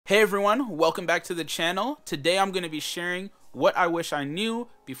Hey everyone, welcome back to the channel. Today I'm going to be sharing what I wish I knew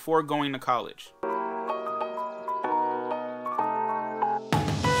before going to college.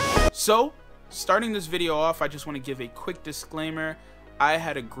 So, starting this video off, I just want to give a quick disclaimer. I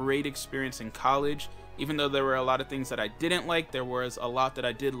had a great experience in college. Even though there were a lot of things that I didn't like, there was a lot that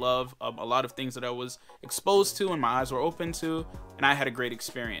I did love, a lot of things that I was exposed to and my eyes were open to, and I had a great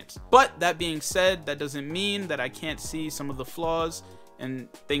experience. But that being said, that doesn't mean that I can't see some of the flaws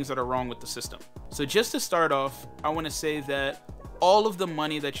and things that are wrong with the system. So just to start off, I want to say that all of the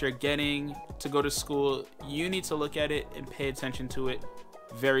money that you're getting to go to school, you need to look at it and pay attention to it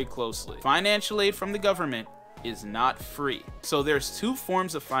very closely. Financial aid from the government is not free. So there's two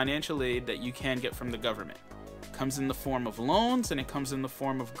forms of financial aid that you can get from the government. It comes in the form of loans and it comes in the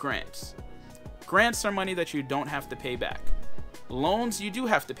form of grants. Grants are money that you don't have to pay back. Loans you do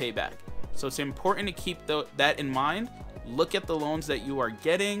have to pay back. So it's important to keep that in mind. Look at the loans that you are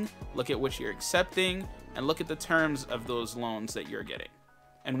getting, look at what you're accepting, and look at the terms of those loans that you're getting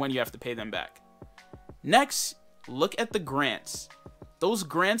and when you have to pay them back. Next, look at the grants. Those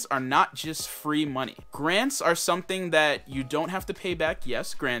grants are not just free money. Grants are something that you don't have to pay back,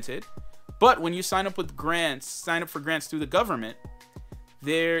 yes, granted. But when you sign up for grants through the government,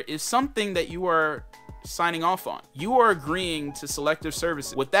 there is something that you are signing off on. You are agreeing to selective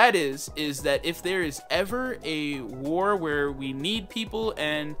services. What that is that if there is ever a war where we need people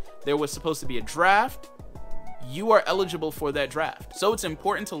and there was supposed to be a draft, you are eligible for that draft. So it's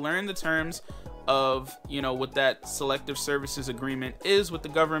important to learn the terms of, what that selective services agreement is with the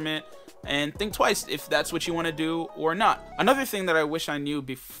government and think twice if that's what you want to do or not. Another thing that I wish I knew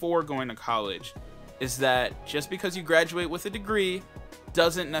before going to college is that just because you graduate with a degree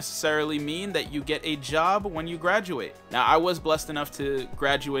doesn't necessarily mean that you get a job when you graduate. Now, I was blessed enough to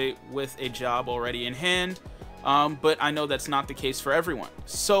graduate with a job already in hand, but I know that's not the case for everyone.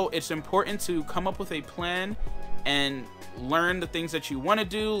 So it's important to come up with a plan and learn the things that you want to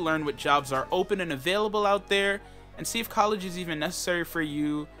do, learn what jobs are open and available out there, and see if college is even necessary for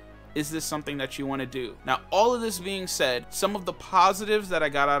you. Is this something that you want to do? Now, all of this being said, some of the positives that I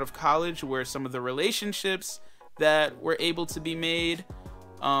got out of college were some of the relationships that were able to be made,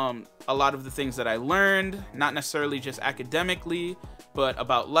 a lot of the things that I learned, not necessarily just academically, but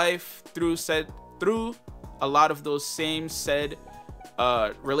about life through a lot of those same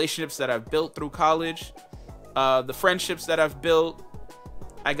relationships that I've built through college, the friendships that I've built.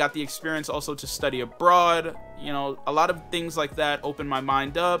 I got the experience also to study abroad. A lot of things like that opened my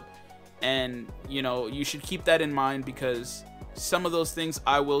mind up, and you should keep that in mind because some of those things,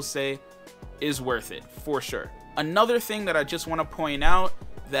 I will say, is worth it for sure. Another thing that I just want to point out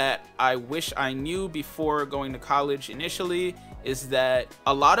that I wish I knew before going to college initially is that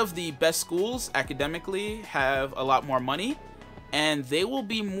a lot of the best schools academically have a lot more money and they will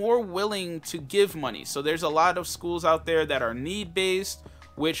be more willing to give money. So there's a lot of schools out there that are need-based,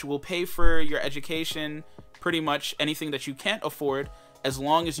 which will pay for your education, pretty much anything that you can't afford, as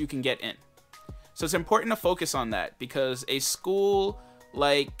long as you can get in. So it's important to focus on that because a school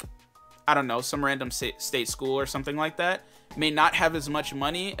like, I don't know, some random state school or something like that may not have as much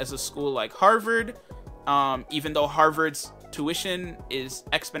money as a school like Harvard, even though Harvard's tuition is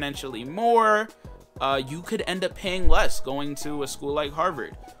exponentially more. You could end up paying less going to a school like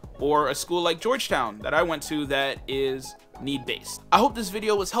Harvard or a school like Georgetown that I went to that is need-based. I hope this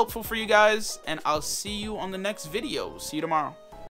video was helpful for you guys, and I'll see you on the next video. See you tomorrow.